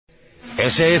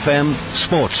SAFM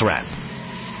Sports Wrap.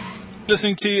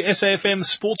 Listening to SAFM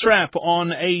Sports Wrap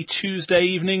on a Tuesday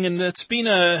evening, and it's been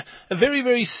a very,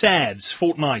 very sad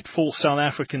fortnight for South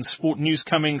African sport. News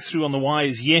coming through on the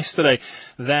wires yesterday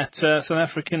that South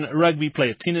African rugby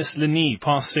player Tinus Lenae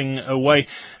passing away,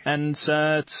 and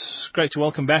it's great to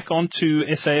welcome back onto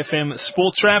SAFM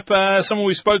Sports Wrap someone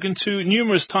we've spoken to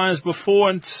numerous times before,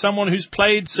 and someone who's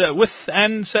played with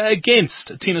and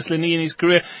against Tinus Lenae in his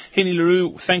career. Henny le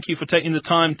Roux, thank you for taking the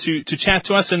time to chat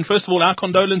to us, and first of all, our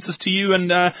condolences to you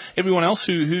and everyone else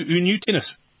who knew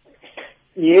Tinus.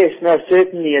 Yes, no,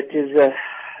 certainly it is a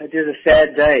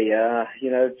sad day.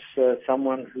 It's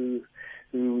someone who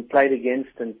we played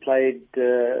against and played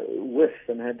with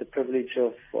and had the privilege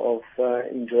of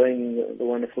enjoying the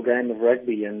wonderful game of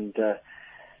rugby. And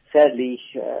sadly,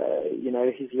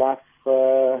 his life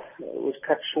was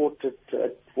cut short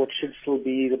at what should still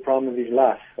be the prime of his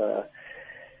life.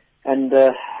 And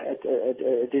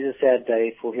it is a sad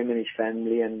day for him and his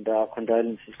family, and our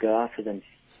condolences go out to them.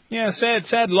 Yeah,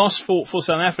 sad loss for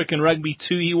South African rugby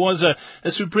too. He was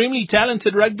a supremely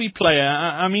talented rugby player.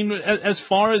 I mean, as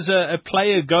far as a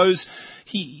player goes,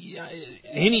 you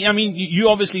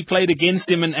obviously played against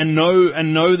him and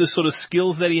know the sort of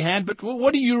skills that he had. But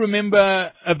what do you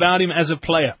remember about him as a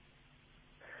player?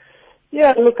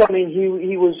 Yeah, look, I mean,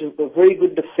 he was a very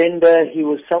good defender. He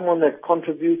was someone that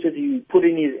contributed. He put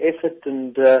in his effort,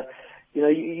 and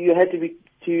you had to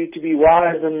be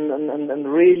wise and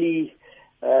really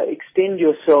extend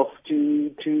yourself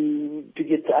to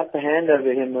get the upper hand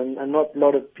over him, and not a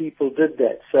lot of people did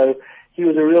that. So he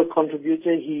was a real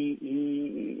contributor. He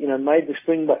made the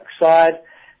Springbok side,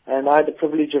 and I had the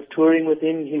privilege of touring with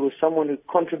him. He was someone who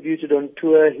contributed on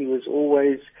tour. He was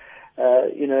always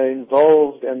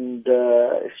involved, and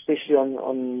especially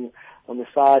on the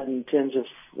side in terms of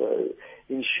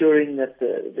ensuring that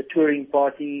the touring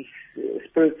party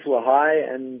spirits were high,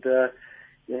 and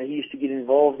he used to get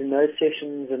involved in those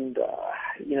sessions, and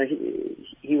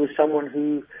he was someone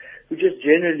who just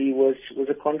generally was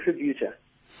a contributor.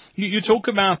 You talk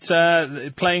about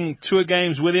playing tour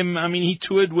games with him. I mean, he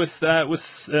toured with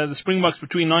the Springboks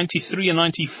between 93 and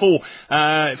 94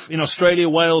 in Australia,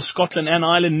 Wales, Scotland and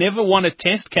Ireland. Never won a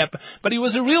test cap, but he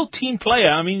was a real team player.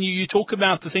 I mean, you talk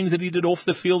about the things that he did off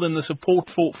the field and the support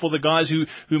for the guys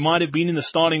who might have been in the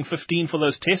starting 15 for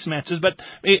those test matches. But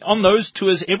on those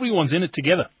tours, everyone's in it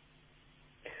together.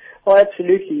 Oh,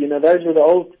 absolutely. Those were the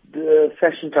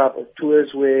old-fashioned type of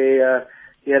tours where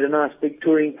he had a nice big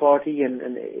touring party, and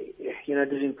it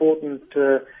is important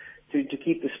to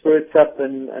keep the spirits up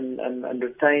and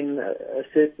retain a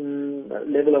certain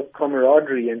level of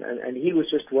camaraderie, and he was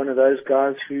just one of those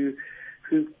guys who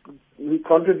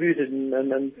contributed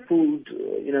and pulled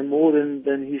more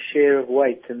than his share of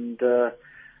weight, and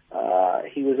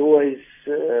he was always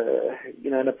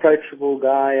an approachable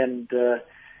guy, and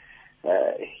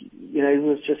he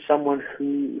was just someone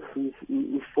who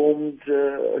formed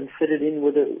and fitted in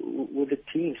with the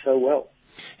team so well.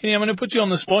 Yeah, I'm going to put you on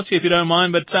the spot here if you don't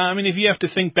mind, but if you have to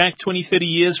think back 20, 30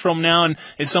 years from now, and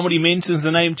if somebody mentions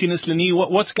the name Tinus Lenae,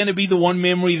 what's going to be the one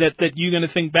memory that you're going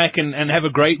to think back and have a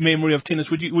great memory of Tinus?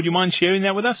 Would you mind sharing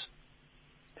that with us?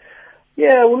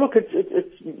 Yeah, well, look,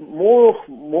 it's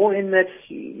more in that,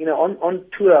 on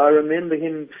tour, I remember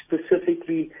him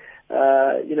specifically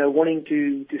wanting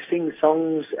to sing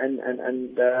songs and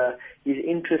his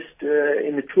interest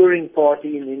in the touring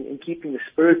party and in keeping the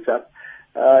spirits up.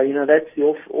 That's the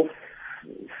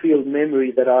off-field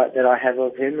memory that I have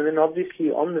of him. And then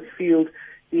obviously on the field,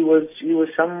 he was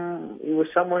someone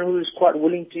who was quite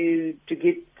willing to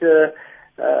get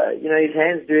his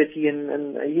hands dirty,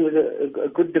 and he was a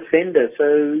good defender. So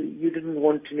you didn't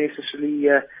want to necessarily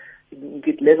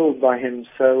get leveled by him.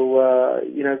 So,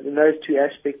 in those two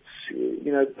aspects,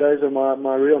 those are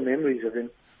my real memories of him.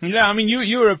 Yeah, I mean,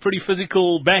 you were a pretty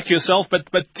physical back yourself, but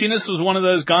Tinus was one of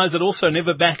those guys that also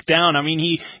never backed down. I mean,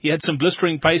 he had some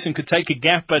blistering pace and could take a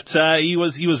gap, but he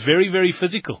was very, very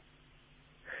physical.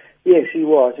 Yes, he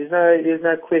was. There's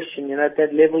no question. At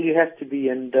that level you have to be,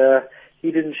 and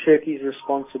he didn't shirk his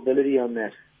responsibility on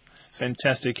that.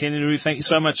 Fantastic. Henny le Roux, thank you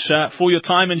so much for your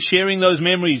time and sharing those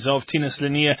memories of Tinus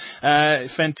Lenae.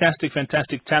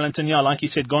 Fantastic talent. And yeah, like you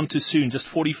said, gone too soon, just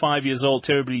 45 years old.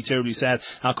 Terribly, terribly sad.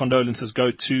 Our condolences go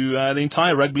to the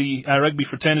entire rugby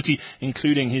fraternity,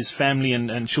 including his family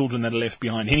and children that are left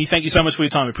behind. Henny, thank you so much for your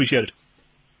time. Appreciate it.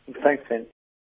 Thanks, Ben.